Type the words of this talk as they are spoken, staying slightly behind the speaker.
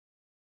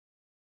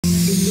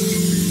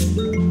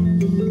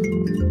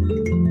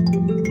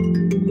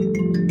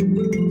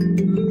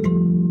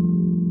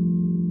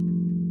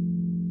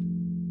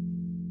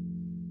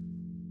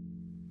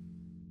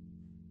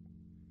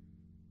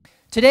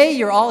Today,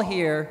 you're all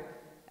here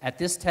at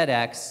this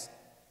TEDx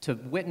to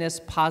witness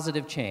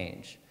positive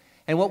change.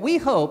 And what we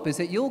hope is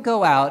that you'll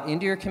go out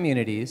into your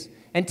communities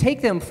and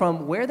take them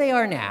from where they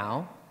are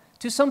now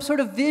to some sort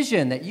of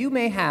vision that you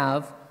may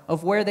have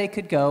of where they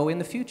could go in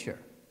the future.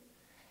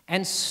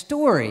 And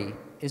story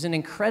is an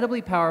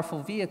incredibly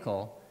powerful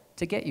vehicle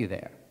to get you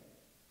there.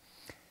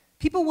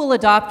 People will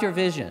adopt your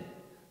vision,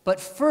 but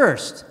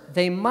first,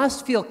 they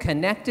must feel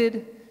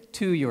connected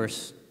to your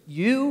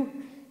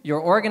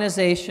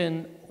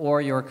organization,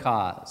 or your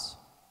cause.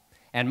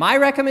 And my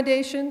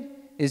recommendation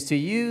is to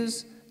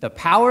use the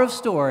power of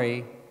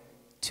story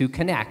to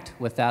connect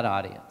with that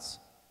audience.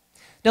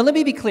 Now, let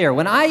me be clear.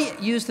 When I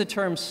use the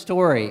term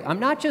story, I'm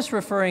not just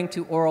referring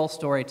to oral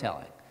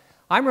storytelling.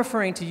 I'm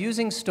referring to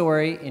using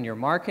story in your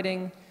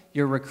marketing,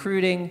 your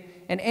recruiting,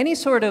 and any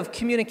sort of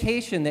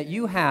communication that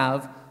you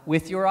have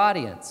with your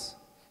audience,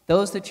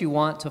 those that you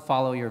want to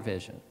follow your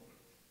vision.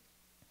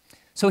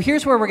 So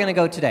here's where we're going to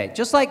go today.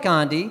 Just like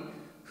Gandhi,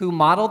 who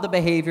modeled the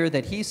behavior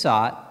that he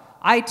sought,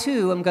 I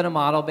too am going to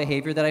model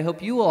behavior that I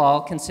hope you will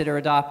all consider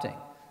adopting.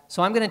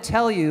 So I'm going to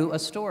tell you a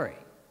story,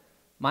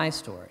 my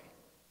story.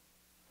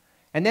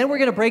 And then we're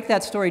going to break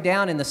that story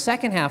down in the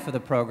second half of the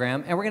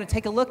program, and we're going to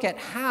take a look at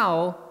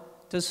how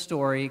does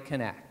story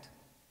connect.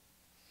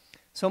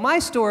 So my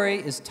story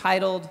is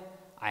titled,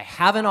 I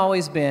Haven't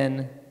Always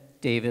Been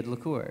David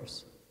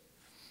Lecours.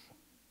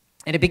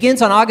 And it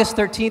begins on August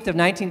 13th of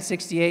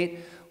 1968,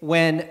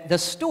 when the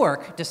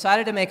stork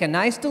decided to make a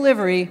nice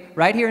delivery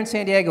right here in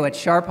San Diego at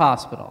Sharp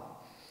Hospital.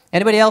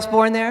 Anybody else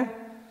born there?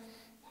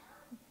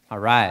 All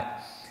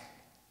right.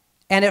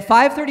 And at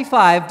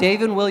 5:35,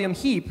 David William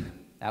Heap,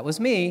 that was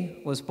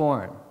me, was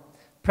born.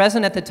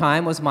 Present at the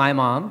time was my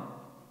mom,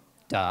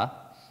 duh,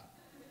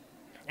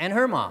 and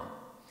her mom.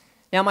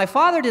 Now, my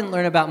father didn't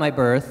learn about my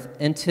birth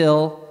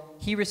until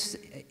he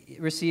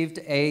received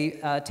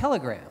a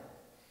telegram.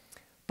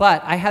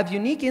 But I have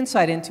unique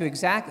insight into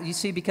exactly, you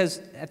see, because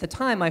at the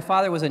time, my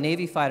father was a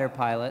Navy fighter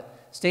pilot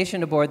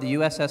stationed aboard the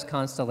USS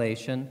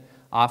Constellation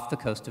off the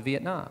coast of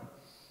Vietnam.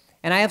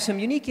 And I have some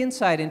unique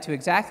insight into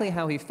exactly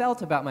how he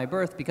felt about my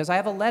birth because I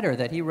have a letter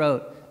that he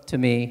wrote to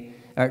me,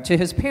 or to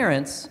his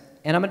parents,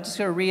 and I'm just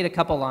going to read a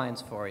couple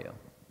lines for you.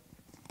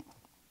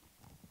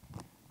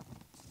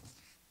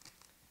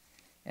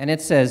 And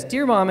it says,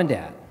 Dear Mom and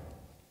Dad,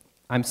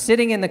 I'm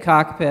sitting in the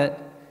cockpit,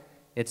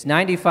 it's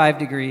 95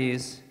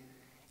 degrees,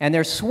 and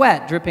there's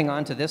sweat dripping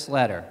onto this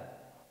letter.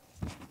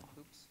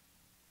 Oops.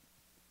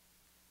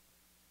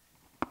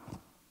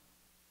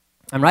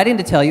 I'm writing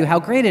to tell you how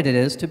great it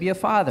is to be a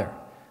father.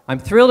 I'm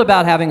thrilled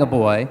about having a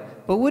boy,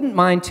 but wouldn't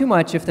mind too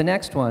much if the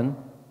next one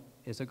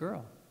is a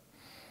girl.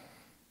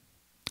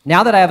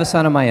 Now that I have a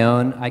son of my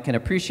own, I can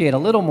appreciate a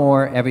little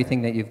more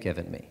everything that you've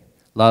given me.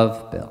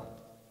 Love, Bill.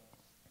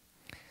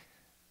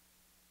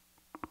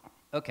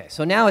 Okay,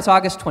 so now it's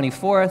August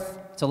 24th.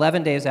 It's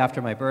 11 days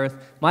after my birth.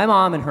 My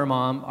mom and her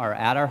mom are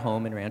at our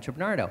home in Rancho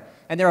Bernardo,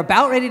 and they're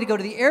about ready to go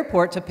to the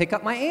airport to pick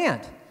up my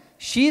aunt.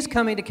 She's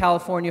coming to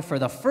California for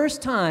the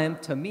first time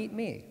to meet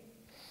me.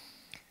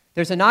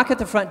 There's a knock at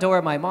the front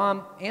door. My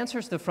mom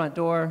answers the front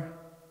door,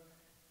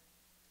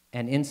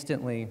 and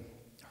instantly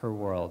her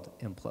world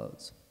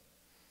implodes.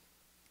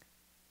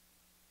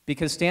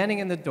 Because standing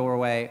in the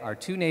doorway are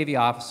two Navy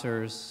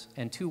officers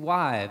and two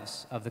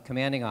wives of the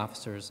commanding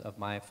officers of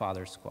my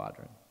father's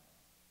squadron.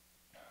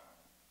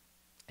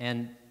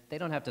 And they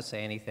don't have to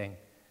say anything,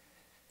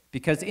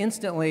 because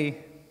instantly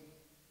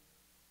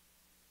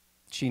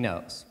she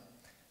knows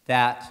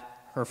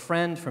that her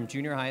friend from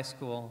junior high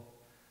school,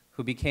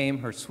 who became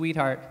her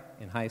sweetheart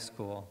in high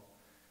school,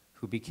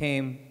 who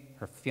became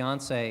her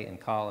fiancé in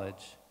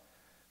college,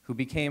 who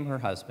became her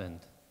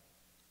husband,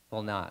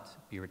 will not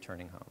be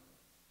returning home.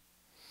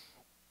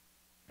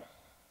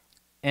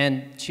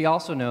 And she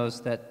also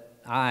knows that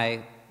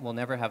I will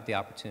never have the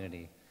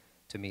opportunity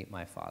to meet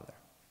my father.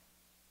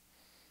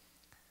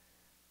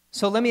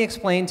 So let me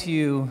explain to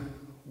you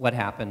what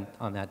happened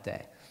on that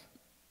day.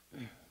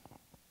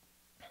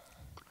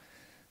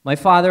 My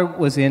father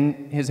was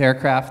in his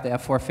aircraft, the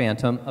F-4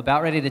 Phantom,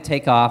 about ready to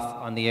take off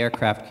on the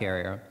aircraft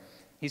carrier.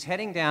 He's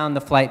heading down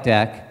the flight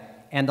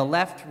deck, and the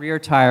left rear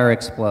tire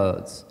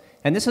explodes.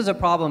 And this is a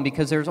problem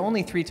because there's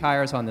only 3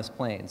 tires on this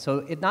plane. So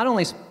it not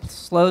only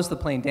slows the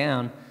plane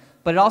down,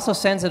 but it also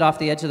sends it off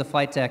the edge of the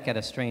flight deck at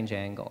a strange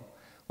angle.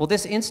 Well,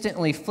 this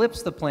instantly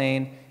flips the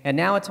plane, and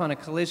now it's on a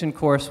collision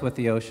course with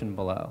the ocean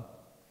below.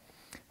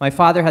 My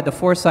father had the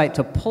foresight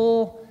to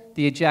pull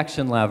the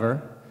ejection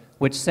lever,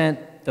 which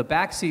sent the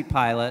backseat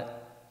pilot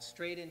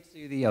straight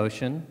into the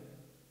ocean,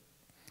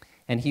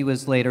 and he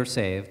was later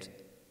saved.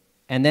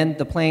 And then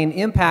the plane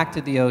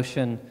impacted the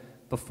ocean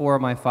before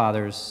my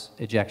father's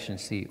ejection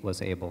seat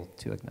was able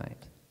to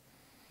ignite.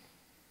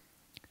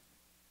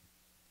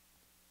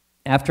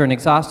 After an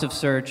exhaustive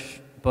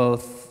search,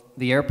 both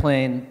the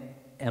airplane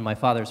and my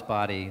father's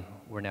body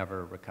were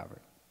never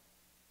recovered.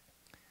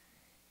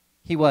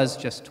 He was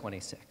just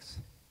 26.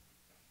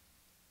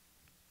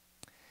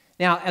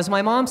 Now, as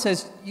my mom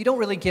says, you don't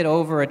really get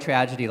over a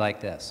tragedy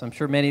like this. I'm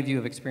sure many of you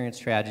have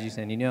experienced tragedies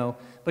and you know,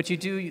 but you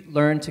do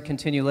learn to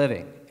continue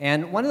living.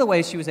 And one of the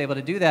ways she was able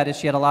to do that is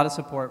she had a lot of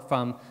support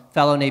from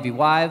fellow Navy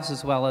wives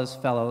as well as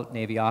fellow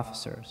Navy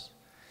officers.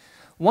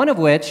 One of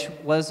which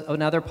was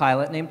another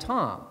pilot named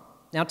Tom.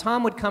 Now,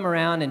 Tom would come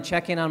around and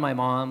check in on my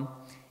mom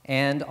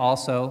and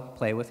also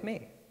play with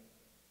me.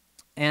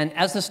 And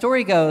as the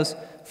story goes,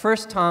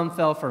 first Tom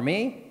fell for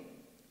me.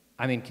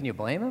 I mean, can you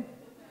blame him?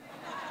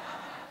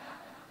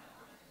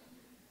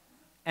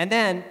 And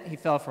then he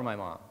fell for my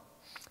mom.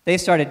 They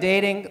started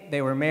dating,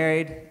 they were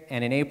married,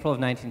 and in April of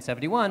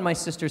 1971, my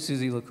sister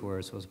Susie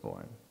Lecours was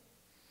born.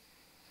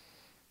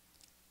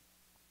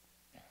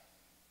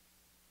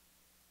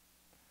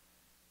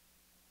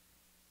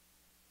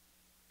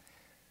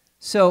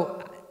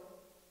 So,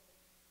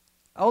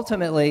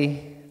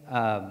 ultimately,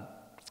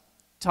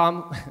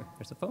 Tom,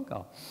 there's a phone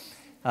call.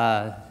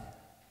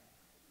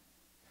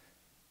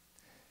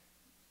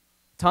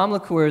 Tom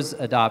Lecours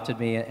adopted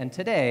me, and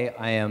today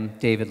I am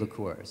David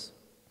Lecours.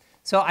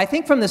 So I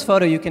think from this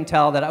photo you can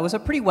tell that I was a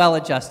pretty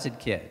well-adjusted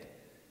kid.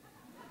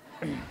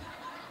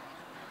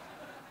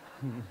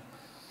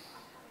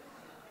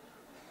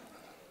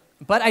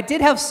 But I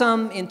did have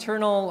some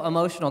internal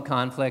emotional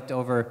conflict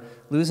over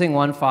losing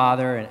one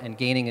father and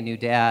gaining a new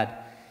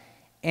dad.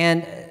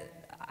 And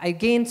I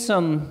gained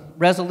some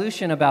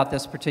resolution about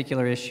this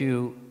particular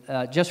issue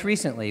just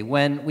recently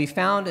when we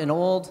found an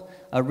old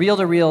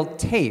reel-to-reel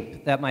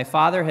tape that my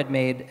father had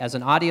made as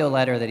an audio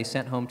letter that he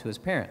sent home to his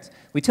parents.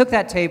 We took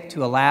that tape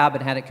to a lab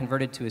and had it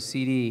converted to a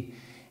CD,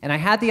 and I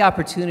had the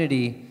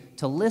opportunity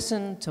to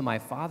listen to my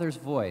father's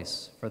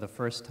voice for the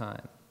first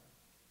time.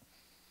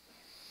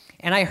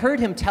 And I heard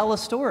him tell a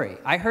story.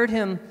 I heard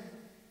him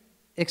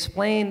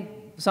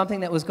explain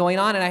something that was going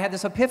on, and I had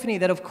this epiphany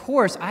that, of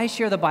course, I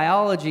share the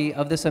biology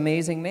of this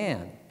amazing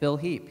man, Bill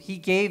Heap. He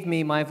gave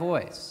me my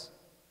voice.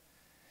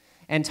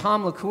 And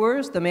Tom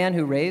Lecours, the man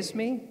who raised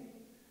me,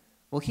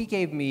 well, he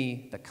gave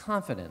me the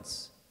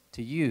confidence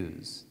to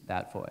use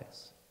that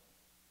voice.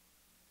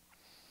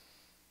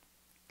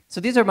 So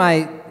these are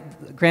my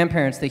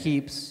grandparents, the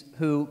Heaps,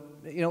 who,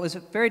 it was a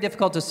very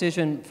difficult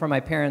decision for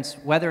my parents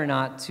whether or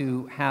not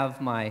to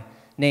have my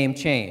name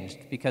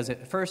changed, because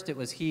at first it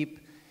was Heap,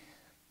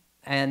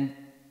 and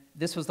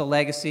this was the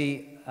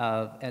legacy,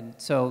 and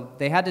so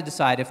they had to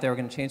decide if they were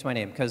going to change my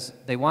name, because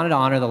they wanted to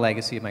honor the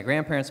legacy of my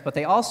grandparents, but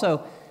they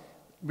also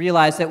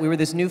realized that we were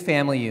this new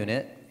family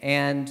unit,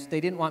 and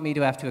they didn't want me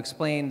to have to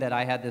explain that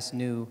I had this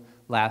new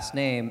last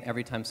name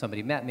every time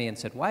somebody met me and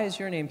said, "Why is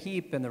your name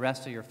Heap and the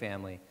rest of your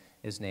family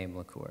is named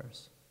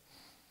Lecours?"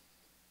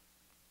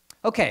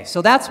 Okay,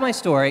 so that's my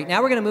story.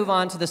 Now we're going to move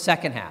on to the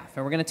second half,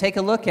 and we're going to take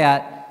a look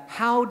at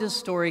how does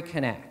story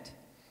connect?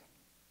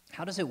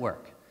 How does it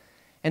work?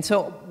 And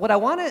so what I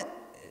want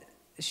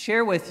to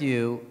share with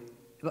you,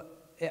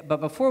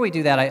 but before we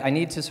do that, I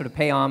need to sort of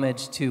pay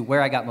homage to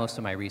where I got most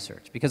of my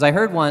research. Because I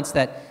heard once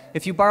that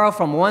if you borrow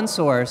from one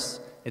source,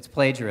 it's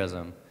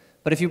plagiarism.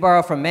 But if you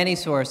borrow from many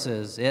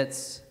sources,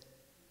 it's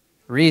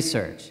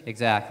research.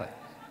 Exactly.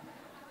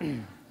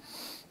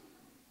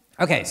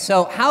 Okay,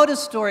 so how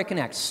does story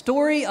connect?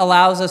 Story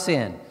allows us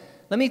in.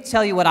 Let me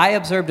tell you what I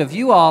observed of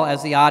you all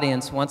as the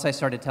audience once I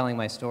started telling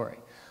my story.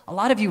 A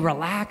lot of you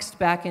relaxed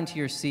back into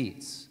your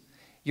seats.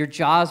 Your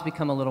jaws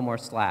become a little more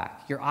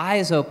slack. Your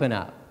eyes open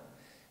up.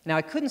 Now,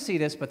 I couldn't see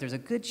this, but there's a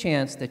good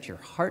chance that your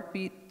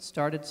heartbeat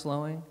started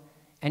slowing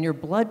and your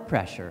blood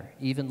pressure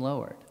even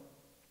lowered.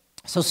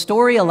 So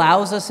story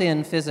allows us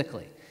in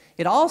physically.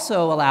 It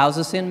also allows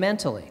us in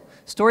mentally.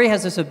 Story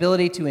has this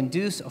ability to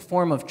induce a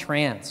form of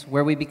trance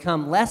where we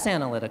become less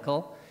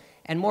analytical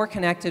and more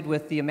connected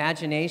with the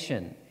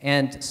imagination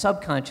and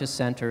subconscious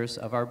centers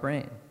of our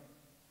brain.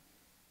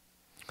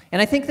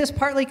 And I think this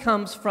partly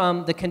comes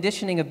from the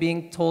conditioning of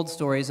being told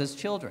stories as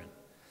children.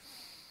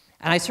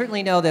 And I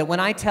certainly know that when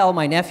I tell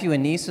my nephew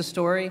and niece a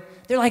story,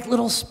 they're like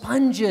little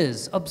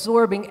sponges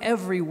absorbing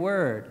every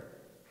word.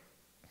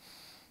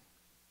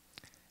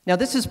 Now,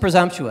 this is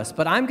presumptuous,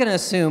 but I'm going to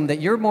assume that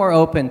you're more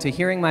open to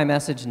hearing my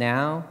message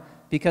now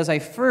because I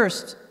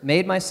first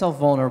made myself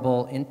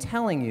vulnerable in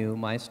telling you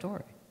my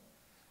story.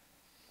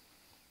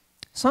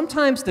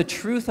 Sometimes the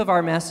truth of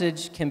our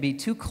message can be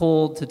too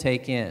cold to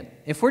take in.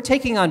 If we're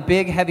taking on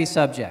big, heavy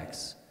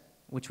subjects,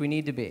 which we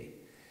need to be,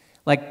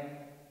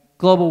 like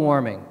global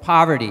warming,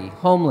 poverty,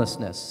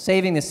 homelessness,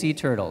 saving the sea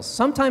turtles,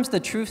 sometimes the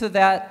truth of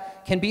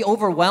that can be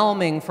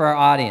overwhelming for our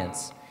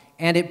audience,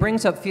 and it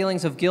brings up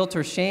feelings of guilt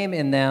or shame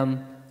in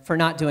them for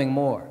not doing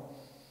more.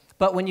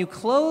 But when you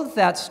clothe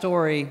that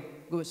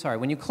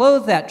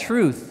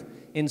truth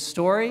in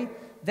story,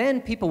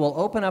 then people will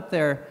open up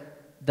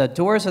the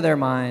doors of their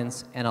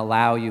minds and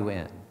allow you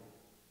in.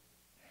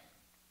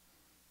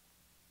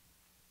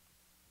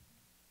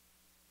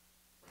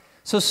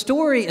 So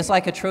story is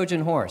like a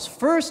Trojan horse.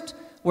 First,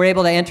 we're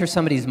able to enter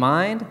somebody's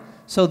mind,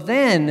 so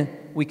then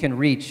we can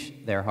reach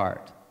their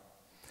heart.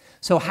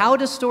 So how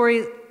does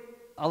story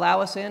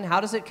allow us in?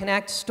 How does it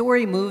connect?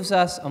 Story moves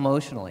us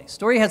emotionally.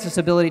 Story has this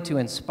ability to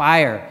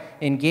inspire,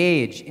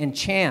 engage,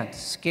 enchant,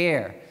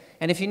 scare.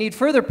 And if you need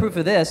further proof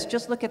of this,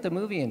 just look at the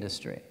movie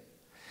industry.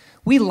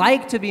 We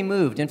like to be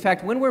moved. In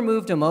fact, when we're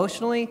moved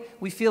emotionally,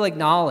 we feel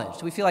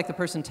acknowledged. We feel like the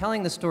person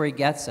telling the story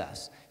gets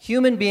us.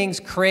 Human beings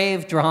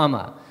crave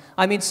drama.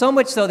 I mean, so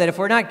much so that if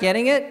we're not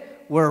getting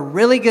it, we're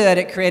really good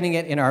at creating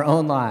it in our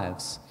own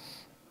lives.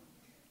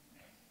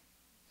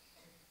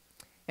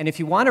 And if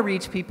you want to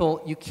reach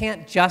people, you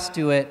can't just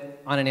do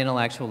it on an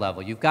intellectual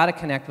level. You've got to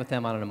connect with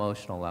them on an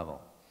emotional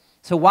level.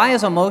 So why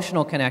is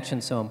emotional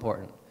connection so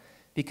important?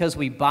 Because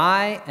we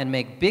buy and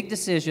make big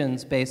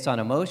decisions based on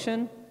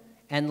emotion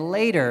and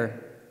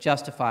later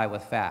justify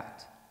with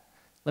fact.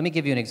 Let me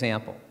give you an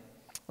example.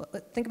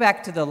 Think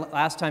back to the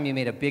last time you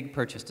made a big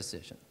purchase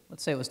decision.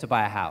 Let's say it was to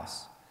buy a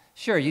house.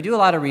 Sure, you do a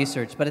lot of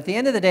research, but at the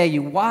end of the day,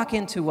 you walk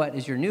into what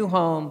is your new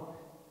home,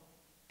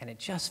 and it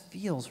just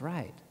feels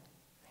right.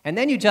 And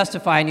then you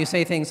justify and you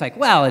say things like,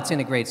 well, it's in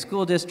a great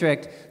school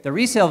district, the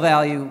resale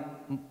value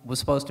was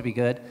supposed to be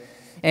good,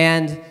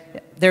 and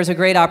there's a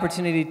great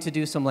opportunity to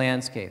do some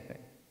landscaping.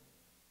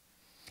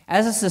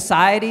 As a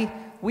society,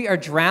 we are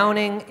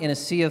drowning in a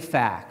sea of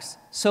facts.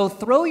 So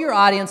throw your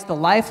audience the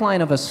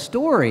lifeline of a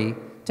story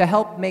to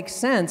help make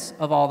sense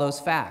of all those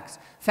facts.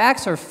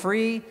 Facts are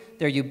free,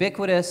 they're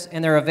ubiquitous,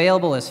 and they're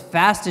available as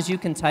fast as you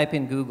can type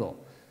in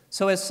Google.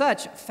 So as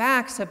such,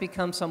 facts have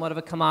become somewhat of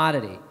a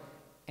commodity,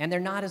 and they're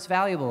not as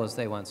valuable as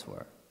they once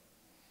were.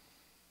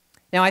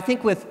 Now, I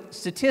think with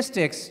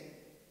statistics,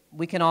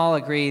 we can all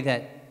agree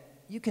that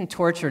you can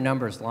torture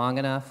numbers long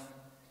enough,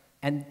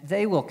 and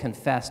they will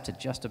confess to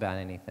just about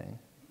anything.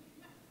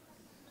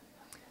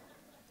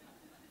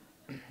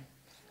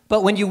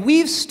 But when you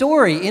weave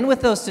story in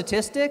with those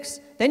statistics,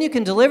 then you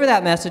can deliver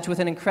that message with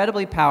an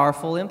incredibly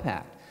powerful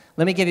impact.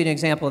 Let me give you an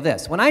example of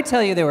this. When I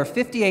tell you there were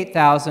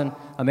 58,000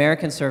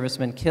 American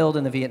servicemen killed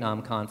in the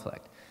Vietnam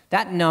conflict,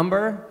 that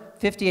number,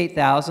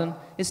 58,000,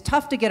 is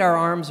tough to get our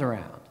arms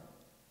around.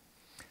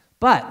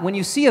 But when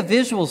you see a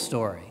visual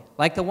story,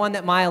 like the one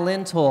that Maya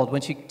Lin told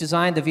when she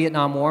designed the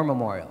Vietnam War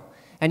Memorial,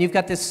 and you've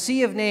got this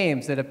sea of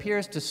names that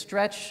appears to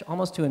stretch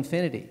almost to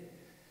infinity,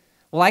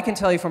 well, I can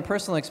tell you from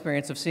personal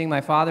experience of seeing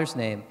my father's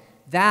name,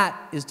 that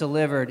is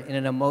delivered in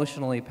an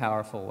emotionally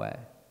powerful way.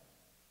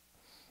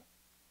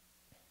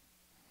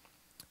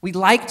 We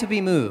like to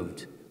be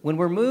moved. When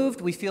we're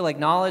moved, we feel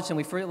acknowledged, and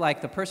we feel like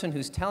the person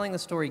who's telling the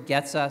story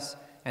gets us,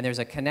 and there's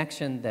a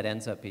connection that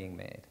ends up being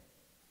made.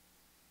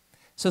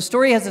 So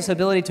story has this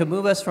ability to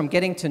move us from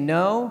getting to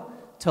know,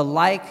 to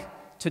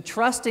like, to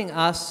trusting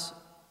us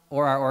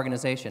or our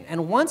organization.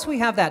 And once we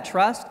have that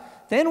trust,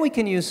 then we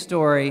can use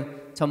story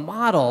to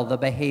model the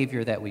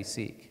behavior that we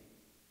seek.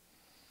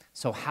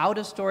 So how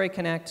does story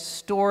connect?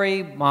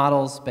 Story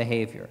models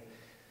behavior.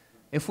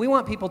 If we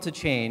want people to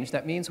change,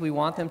 that means we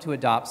want them to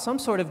adopt some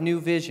sort of new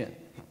vision.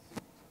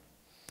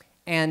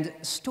 And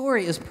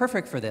story is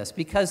perfect for this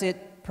because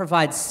it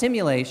provides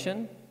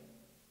simulation,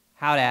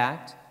 how to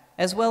act,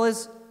 as well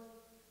as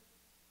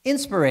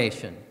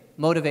inspiration,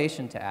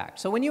 motivation to act.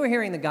 So when you were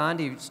hearing the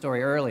Gandhi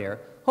story earlier,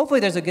 hopefully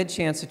there's a good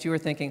chance that you were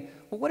thinking,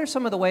 well, what are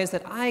some of the ways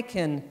that I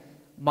can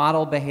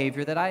model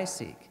behavior that I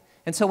seek?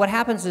 And so what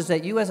happens is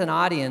that you as an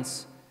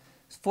audience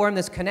form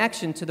this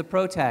connection to the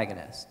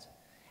protagonist.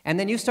 And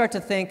then you start to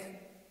think,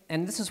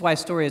 and this is why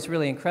story is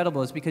really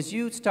incredible, is because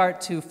you start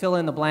to fill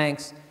in the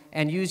blanks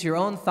and use your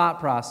own thought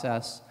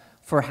process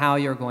for how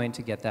you're going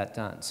to get that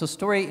done. So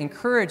story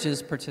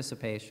encourages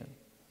participation.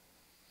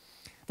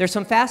 There's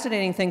some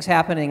fascinating things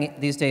happening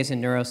these days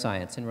in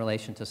neuroscience in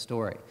relation to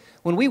story.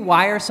 When we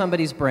wire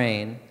somebody's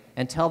brain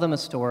and tell them a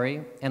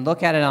story and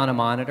look at it on a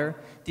monitor,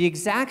 the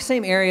exact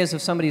same areas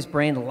of somebody's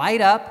brain light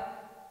up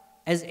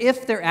as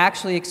if they're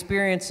actually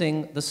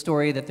experiencing the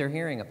story that they're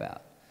hearing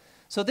about.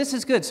 So this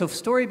is good. So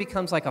story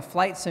becomes like a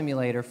flight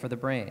simulator for the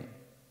brain.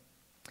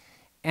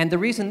 And the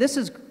reason this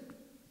is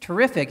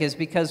terrific is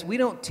because we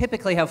don't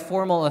typically have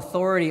formal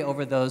authority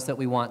over those that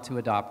we want to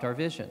adopt our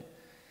vision.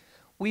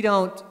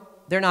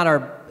 They're not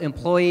our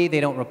employee, they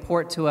don't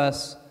report to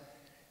us.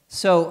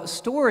 So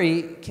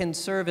story can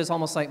serve as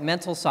almost like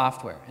mental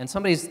software. And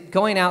somebody's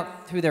going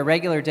out through their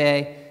regular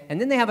day, and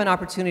then they have an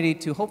opportunity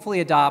to hopefully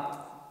adopt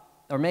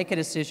or make a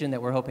decision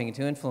that we're hoping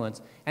to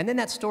influence. And then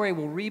that story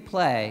will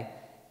replay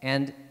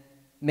and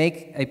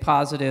make a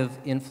positive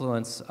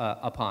influence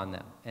upon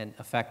them and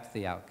affect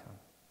the outcome.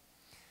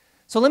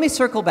 So let me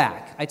circle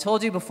back. I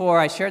told you before,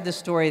 I shared this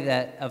story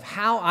of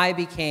how I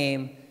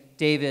became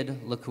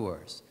David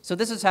Lecours. So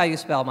this is how you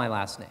spell my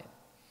last name.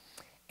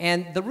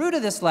 And the root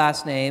of this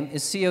last name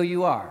is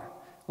C-O-U-R,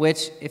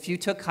 which, if you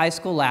took high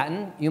school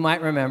Latin, you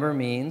might remember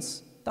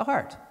means the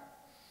heart.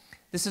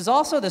 This is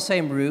also the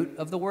same root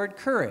of the word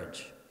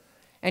courage.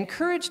 And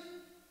courage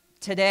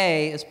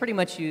today is pretty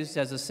much used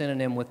as a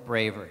synonym with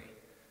bravery.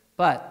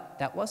 But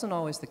that wasn't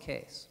always the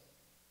case.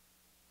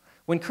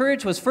 When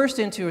courage was first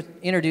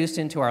introduced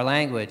into our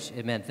language,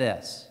 it meant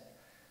this: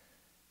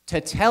 to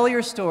tell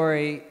your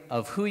story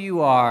of who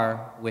you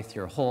are with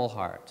your whole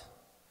heart.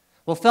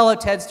 Well, fellow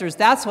TEDsters,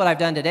 that's what I've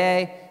done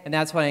today, and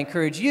that's what I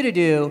encourage you to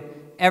do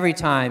every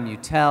time you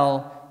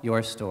tell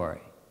your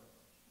story.